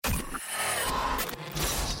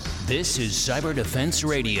This is Cyber Defense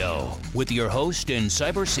Radio with your host and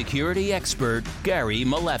cybersecurity expert, Gary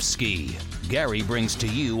Malevsky. Gary brings to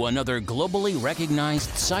you another globally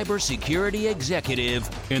recognized cybersecurity executive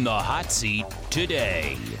in the hot seat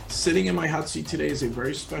today. Sitting in my hot seat today is a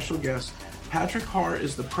very special guest. Patrick Harr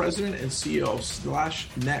is the president and CEO of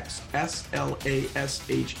SlashNext,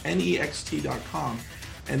 SlashNext.com.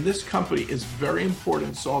 And this company is very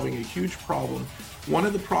important, solving a huge problem. One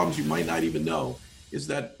of the problems you might not even know is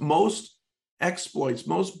that most exploits,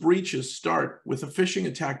 most breaches start with a phishing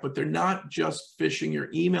attack, but they're not just phishing your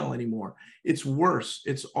email anymore. It's worse.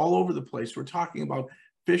 It's all over the place. We're talking about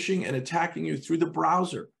phishing and attacking you through the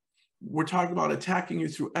browser. We're talking about attacking you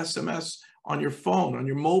through SMS on your phone, on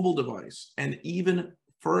your mobile device, and even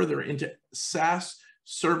further into SaaS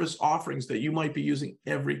service offerings that you might be using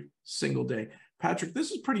every single day. Patrick,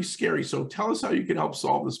 this is pretty scary. So tell us how you can help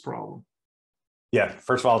solve this problem. Yeah,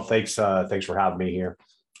 first of all, thanks for having me here.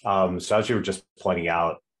 So as you were just pointing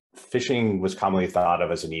out, phishing was commonly thought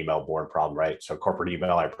of as an email-borne problem, right? So corporate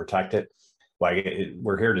email, I protect it.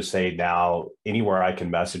 We're here to say now, anywhere I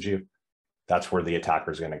can message you, that's where the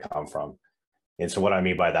attacker is going to come from. And so what I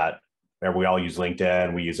mean by that, we all use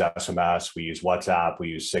LinkedIn, we use SMS, we use WhatsApp, we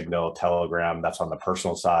use Signal, Telegram, that's on the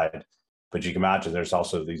personal side. But you can imagine there's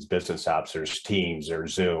also these business apps, there's Teams,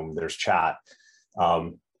 there's Zoom, there's chat.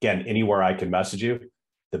 Again, anywhere I can message you,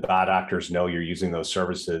 the bad actors know you're using those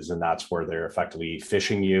services, and that's where they're effectively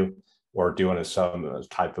phishing you or doing some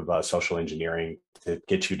type of social engineering to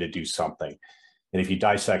get you to do something. And if you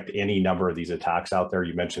dissect any number of these attacks out there,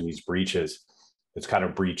 you mentioned these breaches, it's kind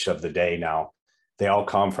of breach of the day now. They all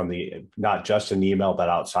come from not just an email, but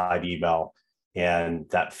outside email. And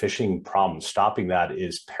that phishing problem, stopping that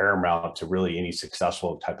is paramount to really any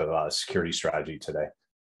successful type of security strategy today.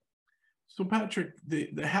 So Patrick, the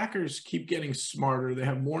hackers keep getting smarter. They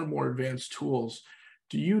have more and more advanced tools.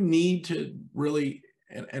 Do you need to really,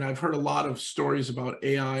 and I've heard a lot of stories about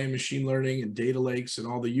AI and machine learning and data lakes and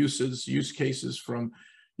all the use cases from,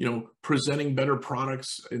 presenting better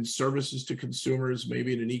products and services to consumers,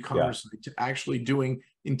 maybe in an e-commerce site, to actually doing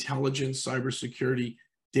intelligence, cybersecurity,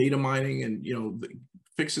 data mining, and,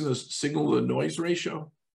 fixing the signal to noise ratio?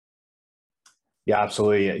 Yeah,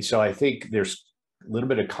 absolutely. So I think there's a little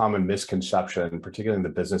bit of common misconception, particularly in the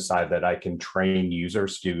business side, that I can train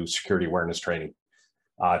users to do security awareness training,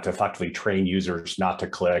 to effectively train users not to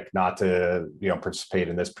click, not to participate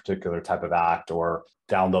in this particular type of act or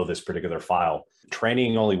download this particular file.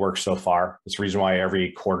 Training only works so far. It's the reason why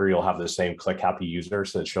every quarter you'll have the same click happy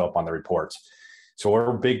users that show up on the reports. So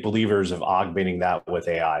we're big believers of augmenting that with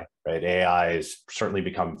AI, right? AI has certainly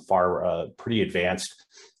become pretty advanced.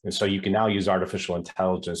 And so you can now use artificial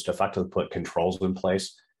intelligence to effectively put controls in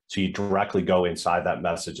place. So you directly go inside that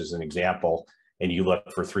message as an example, and you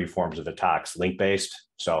look for 3 forms of attacks: link-based,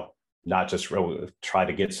 so not just try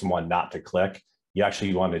to get someone not to click. You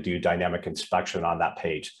actually want to do dynamic inspection on that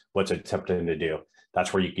page. What's it attempting to do?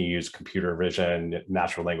 That's where you can use computer vision,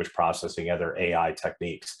 natural language processing, other AI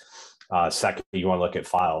techniques. Second, you want to look at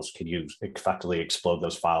files. Can you effectively explode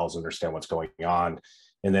those files, understand what's going on?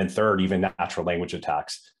 And then third, even natural language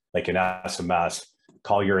attacks, like an SMS,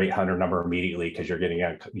 call your 800 number immediately because you're getting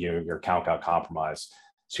your account got compromised.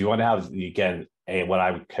 So you want to have, again, what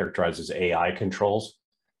I would characterize as AI controls,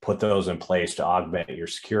 put those in place to augment your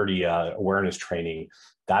security awareness training.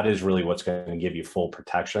 That is really what's going to give you full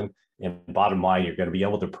protection. And bottom line, you're going to be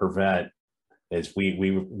able to prevent, as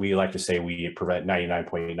we like to say, we prevent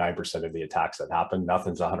 99.9% of the attacks that happen.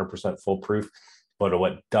 Nothing's 100% foolproof. But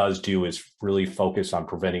what it does do is really focus on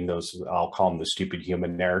preventing those, I'll call them the stupid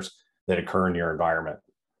human errors that occur in your environment.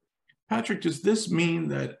 Patrick, does this mean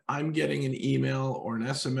that I'm getting an email or an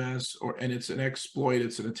SMS and it's an exploit,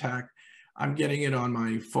 it's an attack, I'm getting it on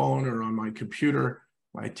my phone or on my computer,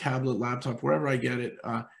 my tablet, laptop, wherever I get it,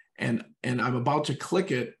 and I'm about to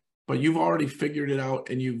click it, but you've already figured it out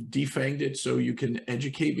and you've defanged it so you can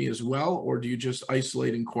educate me as well? Or do you just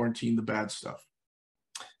isolate and quarantine the bad stuff?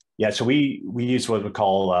 Yeah, so we use what we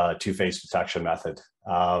call a two-phase detection method.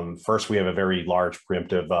 First, we have a very large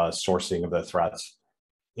preemptive sourcing of the threats.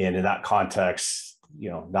 And in that context,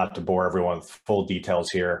 not to bore everyone with full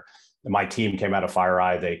details here, my team came out of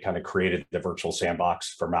FireEye. They kind of created the virtual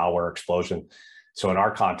sandbox for malware explosion. So in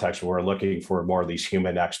our context, we're looking for more of these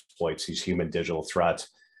human exploits, these human digital threats.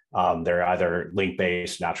 They're either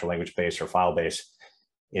link-based, natural language-based, or file-based.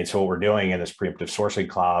 And so what we're doing in this preemptive sourcing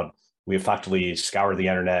cloud, we effectively scour the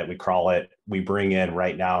internet, we crawl it, we bring in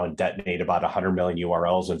right now and detonate about 100 million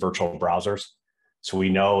URLs in virtual browsers. So we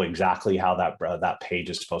know exactly how that page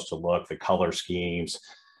is supposed to look, the color schemes,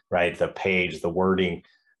 right? The page, the wording.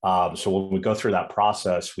 So when we go through that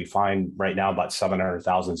process, we find right now about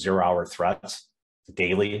 700,000 zero-hour threats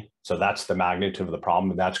daily. So that's the magnitude of the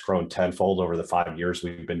problem, and that's grown tenfold over the 5 years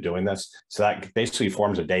we've been doing this. So that basically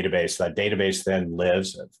forms a database. That database then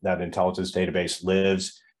lives, that intelligence database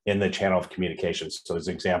lives in the channel of communications. So as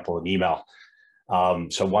an example, an email.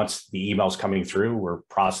 So once the email's coming through, we're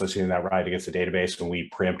processing that right against the database, and we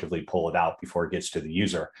preemptively pull it out before it gets to the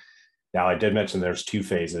user. Now, I did mention there's two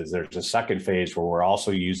phases. There's a second phase where we're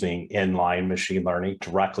also using inline machine learning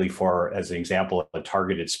directly for, as an example, a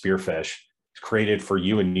targeted spearfish. It's created for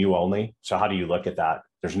you and you only. So how do you look at that?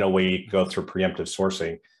 There's no way you can go through preemptive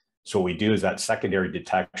sourcing. So what we do is that secondary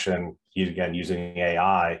detection, again, using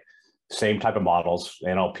AI, same type of models,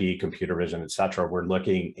 NLP, computer vision, et cetera. We're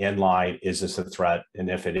looking inline, is this a threat? And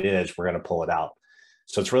if it is, we're going to pull it out.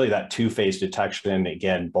 So it's really that two-phase detection,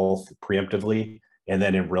 again, both preemptively and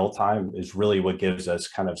then in real time is really what gives us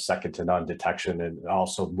kind of second to none detection, and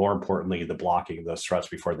also more importantly, the blocking of those threats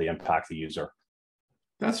before they impact the user.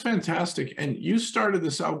 That's fantastic. And you started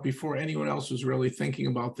this out before anyone else was really thinking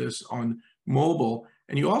about this on mobile.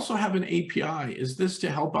 And you also have an API. Is this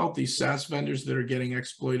to help out these SaaS vendors that are getting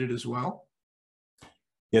exploited as well?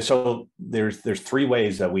 Yeah, so there's three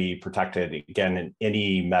ways that we protect it, again, in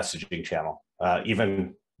any messaging channel.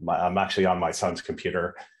 I'm actually on my son's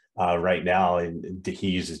computer right now, and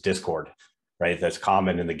he uses Discord, right? That's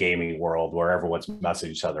common in the gaming world where everyone's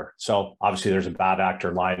messaging each other. So obviously there's a bad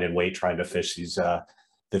actor lying in wait trying to fish these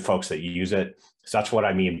the folks that use it. So that's what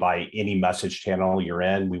I mean by any message channel you're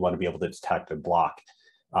in, we want to be able to detect and block.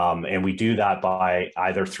 And we do that by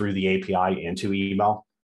either through the API into email,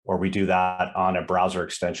 or we do that on a browser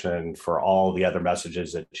extension for all the other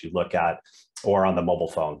messages that you look at, or on the mobile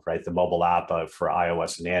phone, right? The mobile app for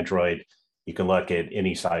iOS and Android. You can look at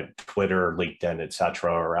any site, Twitter, LinkedIn, et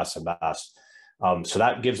cetera, or SMS. So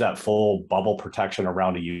that gives that full bubble protection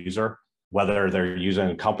around a user, whether they're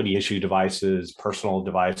using company issue devices, personal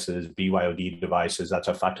devices, BYOD devices. That's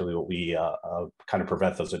effectively what we kind of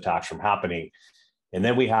prevent those attacks from happening. And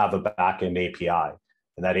then we have a backend API.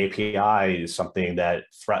 And that API is something that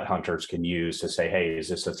threat hunters can use to say, hey, is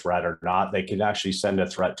this a threat or not? They can actually send a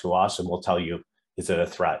threat to us and we'll tell you, is it a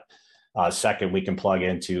threat? Second, we can plug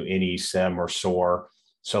into any SIM or SOAR.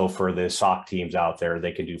 So for the SOC teams out there,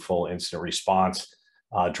 they can do full instant response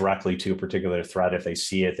directly to a particular threat. If they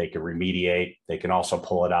see it, they can remediate. They can also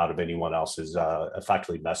pull it out of anyone else's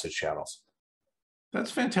effectively message channels.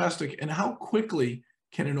 That's fantastic. And how quickly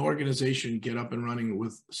can an organization get up and running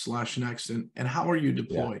with SlashNext, and how are you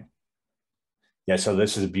deployed? Yeah, so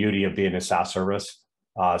this is the beauty of being a SaaS service.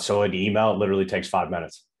 So an email literally takes 5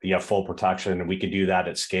 minutes. You have full protection, and we can do that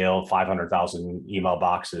at scale, 500,000 email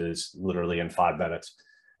boxes literally in 5 minutes.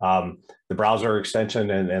 The browser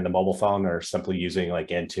extension and the mobile phone are simply using like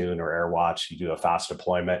Intune or AirWatch. You do a fast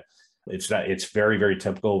deployment. It's very, very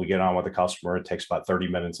typical. We get on with the customer. It takes about 30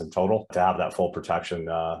 minutes in total to have that full protection,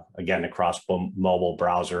 again, across mobile,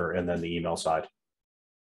 browser, and then the email side.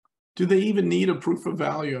 Do they even need a proof of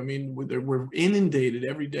value? I mean, we're inundated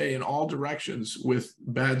every day in all directions with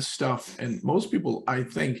bad stuff. And most people, I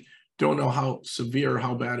think, don't know how severe,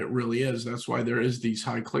 how bad it really is. That's why there is these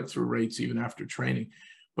high click-through rates even after training.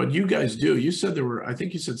 But you guys do. You said there were, I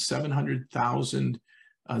think you said 700,000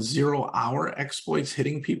 zero-hour exploits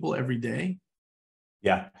hitting people every day.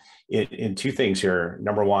 Yeah, in two things here.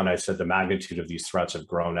 Number one, I said the magnitude of these threats have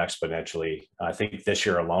grown exponentially. I think this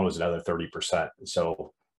year alone was another 30%.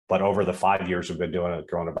 So, but over the 5 years we've been doing it,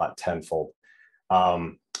 grown about tenfold.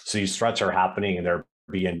 So these threats are happening and they're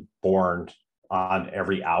being born on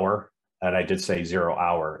every hour. And I did say 0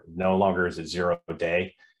 hour. No longer is it 0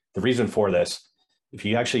 day. The reason for this, if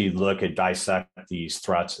you actually look at dissect these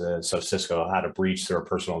threats, so Cisco had a breach through a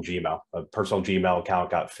personal Gmail. A personal Gmail account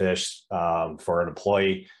got phished for an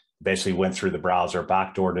employee, basically went through the browser,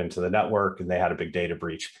 backdoored into the network, and they had a big data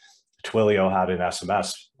breach. Twilio had an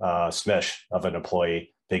SMS smish of an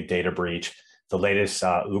employee, big data breach. The latest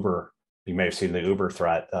Uber, you may have seen the Uber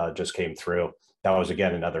threat just came through. That was,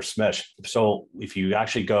 again, another smish. So if you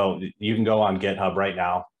actually go, you can go on GitHub right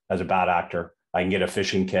now as a bad actor. I can get a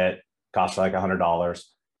phishing kit, costs like $100.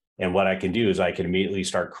 And what I can do is I can immediately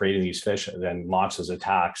start creating these fish and then launch those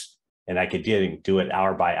attacks. And I could do it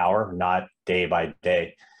hour by hour, not day by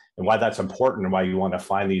day. And why that's important and why you want to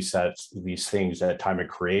find these things at time of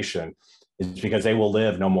creation is because they will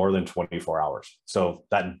live no more than 24 hours. So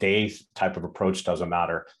that day type of approach doesn't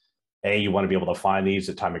matter. A, you want to be able to find these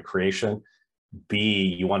at time of creation.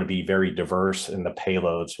 B, you want to be very diverse in the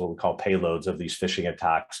payloads, what we call payloads of these phishing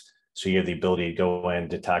attacks. So you have the ability to go in,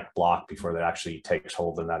 detect, block before that actually takes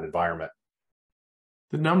hold in that environment.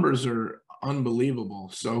 The numbers are unbelievable.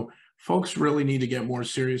 So folks really need to get more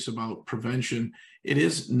serious about prevention. It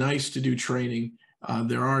is nice to do training.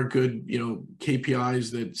 There are good,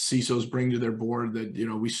 KPIs that CISOs bring to their board that,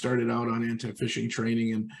 we started out on anti-phishing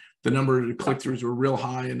training and the number of click-throughs were real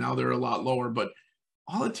high and now they're a lot lower. But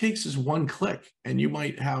all it takes is one click and you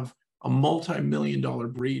might have a multi-million-dollar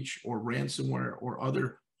breach or ransomware or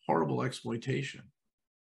other horrible exploitation.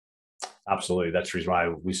 Absolutely. That's the reason why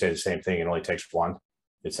we say the same thing. It only takes one.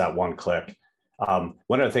 It's that one click.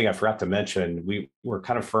 One other thing I forgot to mention, we're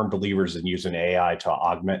kind of firm believers in using AI to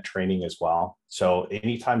augment training as well. So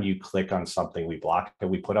anytime you click on something, we block it,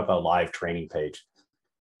 we put up a live training page.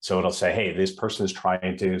 So it'll say, hey, this person is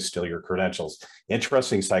trying to steal your credentials.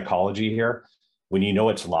 Interesting psychology here. When you know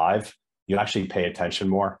it's live, you actually pay attention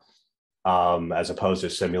more as opposed to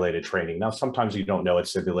simulated training. Now, sometimes you don't know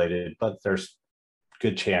it's simulated, but there's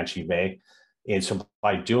good chance you may. And so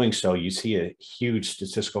by doing so, you see a huge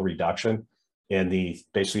statistical reduction in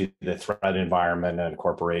basically the threat environment and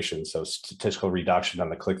corporations. So statistical reduction on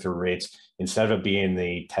the click-through rates, instead of being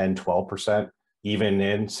the 10, 12%, even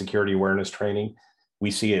in security awareness training, we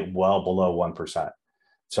see it well below 1%.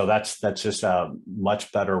 So that's just a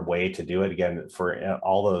much better way to do it. Again, for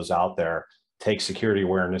all those out there, take security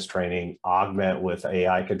awareness training, augment with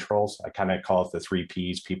AI controls. I kind of call it the 3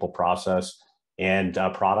 Ps: people, process, and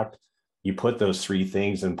product. You put those 3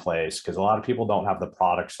 things in place because a lot of people don't have the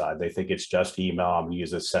product side. They think it's just email. I'm going to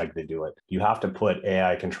use a seg to do it. You have to put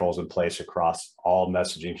AI controls in place across all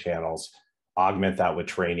messaging channels, augment that with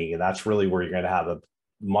training. And that's really where you're going to have a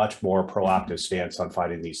much more proactive stance on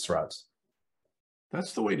fighting these threats.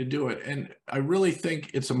 That's the way to do it. And I really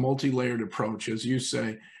think it's a multi-layered approach. As you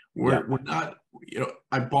say, we're not,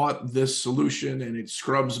 I bought this solution and it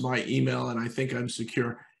scrubs my email and I think I'm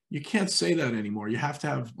secure. You can't say that anymore. You have to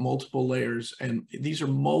have multiple layers. And these are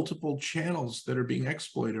multiple channels that are being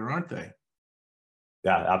exploited, aren't they?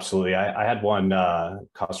 Yeah, absolutely. I had one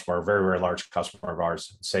customer, a very, very large customer of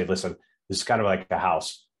ours, say, listen, this is kind of like a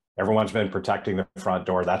house. Everyone's been protecting the front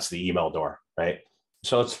door. That's the email door, right?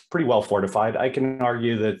 So it's pretty well fortified. I can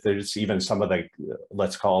argue that there's even some of the,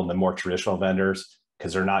 let's call them the more traditional vendors,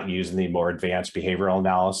 because they're not using the more advanced behavioral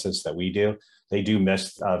analysis that we do. They do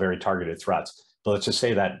miss very targeted threats. But let's just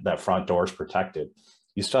say that that front door is protected.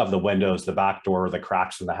 You still have the windows, the back door, the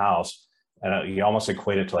cracks in the house, and you almost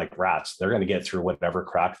equate it to like rats. They're going to get through whatever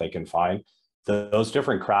crack they can find. Those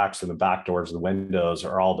different cracks in the back doors and the windows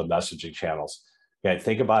are all the messaging channels. Okay,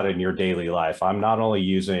 think about it in your daily life. I'm not only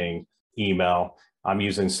using email, I'm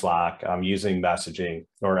using Slack, I'm using messaging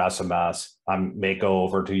or SMS. I may go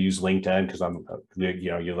over to use LinkedIn because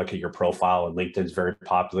you look at your profile and LinkedIn's very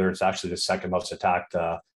popular. It's actually the second most attacked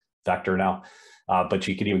vector now. But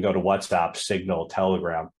you can even go to WhatsApp, Signal,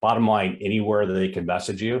 Telegram. Bottom line, anywhere that they can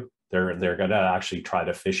message you, they're going to actually try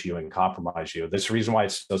to phish you and compromise you. This is the reason why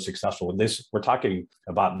it's so successful. We're talking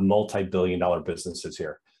about multi-billion-dollar businesses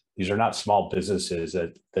here. These are not small businesses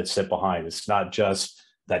that sit behind. It's not just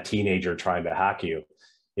that teenager trying to hack you.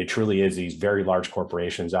 It truly is these very large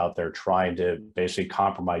corporations out there trying to basically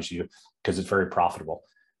compromise you because it's very profitable.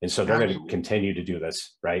 And so they're going to continue to do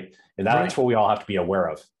this, right? And that's what we all have to be aware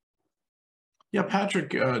of. Yeah,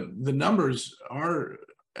 Patrick, the numbers are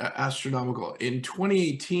astronomical. In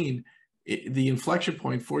 2018, the inflection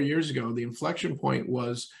point 4 years ago, the inflection point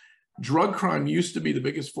was drug crime used to be the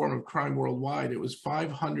biggest form of crime worldwide. It was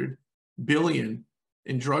 500 billion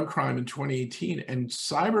in drug crime in 2018, and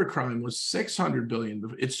cyber crime was 600 billion.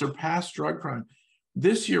 It surpassed drug crime.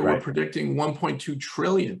 This year, we're predicting 1.2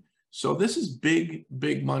 trillion. So this is big,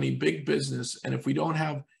 big money, big business. And if we don't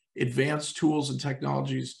have advanced tools and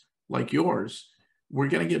technologies like yours, we're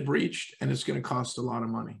going to get breached and it's going to cost a lot of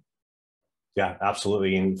money. Yeah,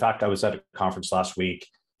 absolutely. In fact, I was at a conference last week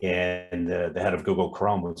and the head of Google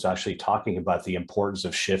Chrome was actually talking about the importance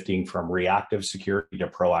of shifting from reactive security to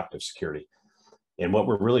proactive security. And what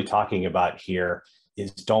we're really talking about here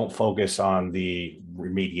is don't focus on the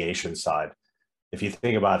remediation side. If you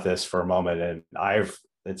think about this for a moment, and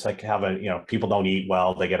it's like having, people don't eat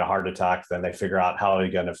well, they get a heart attack, then they figure out how they're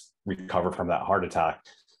going to recover from that heart attack.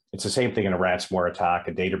 It's the same thing in a ransomware attack,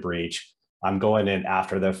 a data breach. I'm going in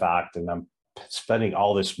after the fact and I'm spending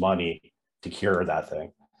all this money to cure that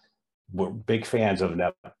thing. We're big fans of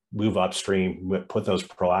move upstream, put those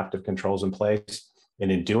proactive controls in place.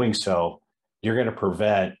 And in doing so, you're going to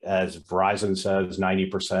prevent, as Verizon says,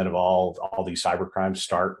 90% of all these cyber crimes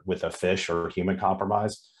start with a phish or human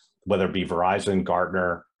compromise, whether it be Verizon,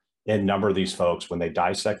 Gartner, and a number of these folks, when they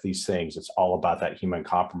dissect these things, it's all about that human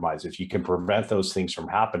compromise. If you can prevent those things from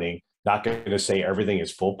happening, not going to say everything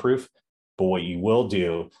is foolproof, but what you will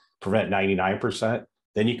do, prevent 99%,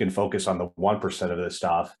 then you can focus on the 1% of this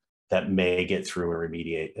stuff that may get through and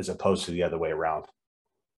remediate, as opposed to the other way around.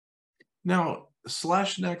 Now,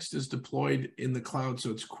 SlashNext is deployed in the cloud, so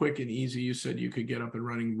it's quick and easy. You said you could get up and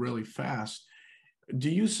running really fast. Do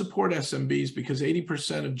you support SMBs? Because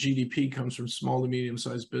 80% of GDP comes from small to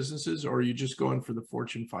medium-sized businesses, or are you just going for the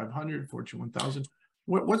Fortune 500, Fortune 1000?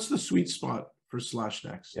 What's the sweet spot for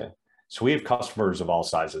SlashNext? Yeah. So we have customers of all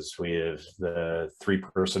sizes. We have the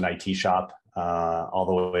 3-person IT shop, all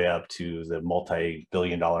the way up to the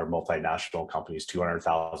multi-billion-dollar multinational companies,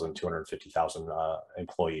 200,000, 250,000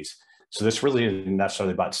 employees. So this really isn't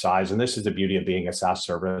necessarily about size. And this is the beauty of being a SaaS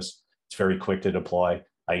service. It's very quick to deploy.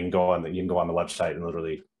 You can go on the website and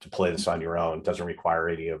literally deploy this on your own. It doesn't require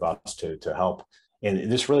any of us to help.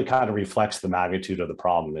 And this really kind of reflects the magnitude of the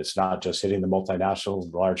problem. It's not just hitting the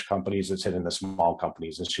multinational large companies, it's hitting the small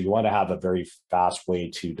companies. And so you want to have a very fast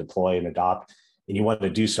way to deploy and adopt, and you want to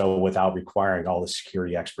do so without requiring all the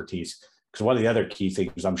security expertise. Because one of the other key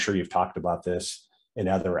things, I'm sure you've talked about this in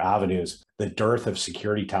other avenues, the dearth of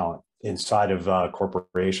security talent inside of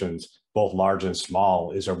corporations, both large and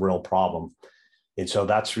small, is a real problem. And so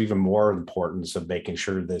that's even more importance of making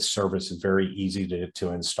sure this service is very easy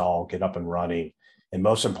to install, get up and running, and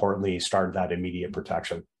most importantly, start that immediate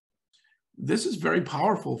protection. This is very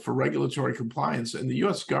powerful for regulatory compliance, and the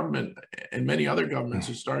US government and many other governments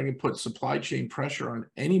are starting to put supply chain pressure on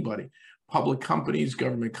anybody, public companies,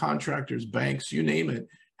 government contractors, banks, you name it,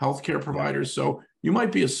 healthcare providers. So you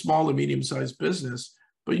might be a small to medium-sized business,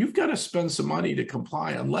 but you've got to spend some money to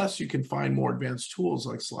comply unless you can find more advanced tools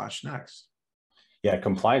like SlashNext. Yeah,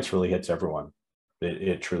 compliance really hits everyone.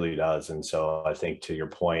 It truly does. And so I think, to your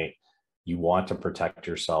point, you want to protect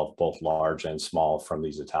yourself, both large and small, from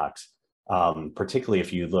these attacks, particularly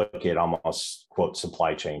if you look at almost, quote,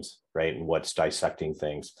 supply chains, right? And what's dissecting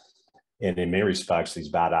things. And in many respects, these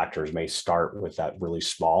bad actors may start with that really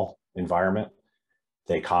small environment.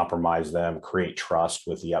 They compromise them, create trust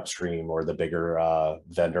with the upstream or the bigger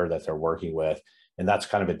vendor that they're working with. And that's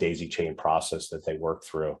kind of a daisy chain process that they work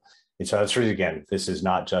through. And so that's really, again, this is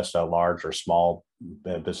not just a large or small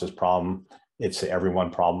business problem. It's an everyone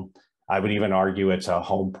problem. I would even argue it's a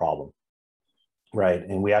home problem, right?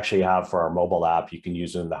 And we actually have, for our mobile app, you can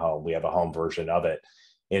use it in the home. We have a home version of it.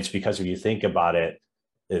 And it's because if you think about it,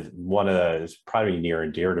 it's probably near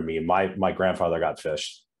and dear to me. My grandfather got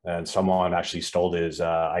phished, and someone actually stole his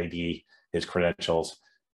ID, his credentials,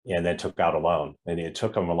 and then took out a loan. And it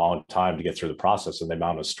took him a long time to get through the process and the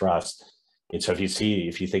amount of stress. And so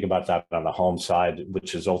if you think about that on the home side,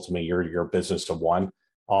 which is ultimately your business of one,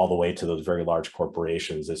 all the way to those very large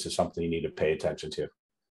corporations, this is something you need to pay attention to.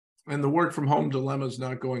 And the work from home dilemma is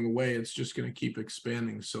not going away. It's just going to keep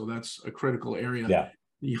expanding. So that's a critical area. Yeah.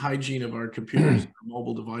 The hygiene of our computers and our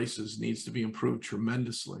mobile devices needs to be improved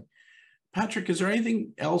tremendously. Patrick, is there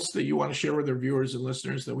anything else that you want to share with our viewers and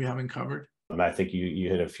listeners that we haven't covered? I think you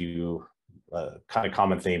hit a few kind of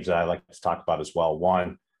common themes that I like to talk about as well.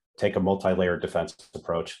 One, take a multi-layered defense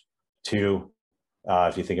approach. Two,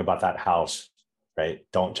 if you think about that house, right,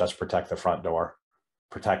 don't just protect the front door,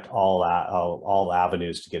 protect all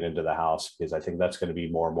avenues to get into the house, because I think that's going to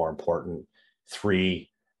be more and more important.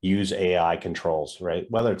 Three, use AI controls, right?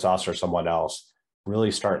 Whether it's us or someone else,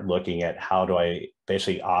 really start looking at how do I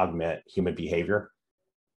basically augment human behavior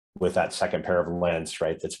with that second pair of lens,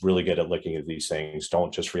 right? That's really good at looking at these things.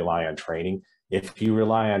 Don't just rely on training. If you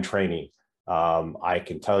rely on training, I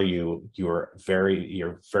can tell you, you're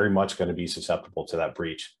very much going to be susceptible to that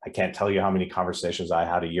breach. I can't tell you how many conversations I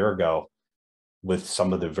had a year ago with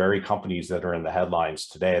some of the very companies that are in the headlines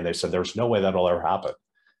today, and they said there's no way that'll ever happen.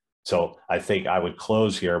 So I think I would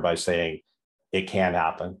close here by saying it can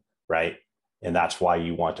happen, right? And that's why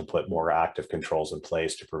you want to put more active controls in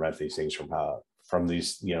place to prevent these things from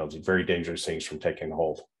these, very dangerous things from taking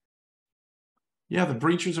hold. Yeah, the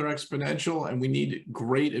breaches are exponential, and we need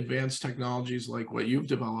great advanced technologies like what you've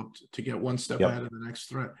developed to get one step ahead of the next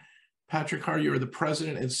threat. Patrick Har, you are the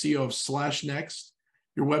president and CEO of SlashNext.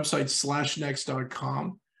 Your website,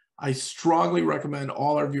 slashnext.com. I strongly recommend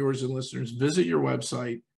all our viewers and listeners visit your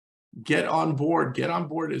website, get on board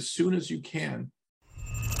as soon as you can.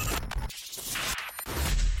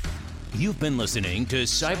 You've been listening to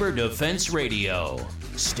Cyber Defense Radio.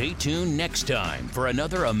 Stay tuned next time for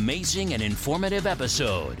another amazing and informative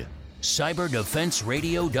episode.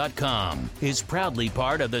 CyberDefenseRadio.com is proudly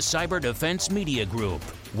part of the Cyber Defense Media Group,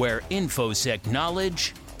 where InfoSec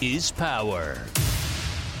knowledge is power.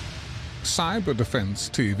 Cyber Defense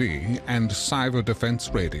TV and Cyber Defense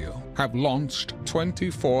Radio have launched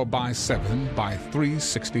 24/7 by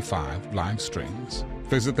 365 live streams.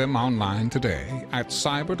 Visit them online today at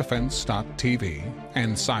cyberdefense.tv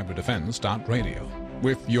and cyberdefense.radio.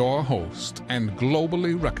 with your host and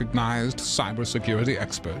globally recognized cybersecurity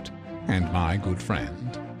expert and my good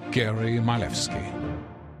friend, Gary Milewski.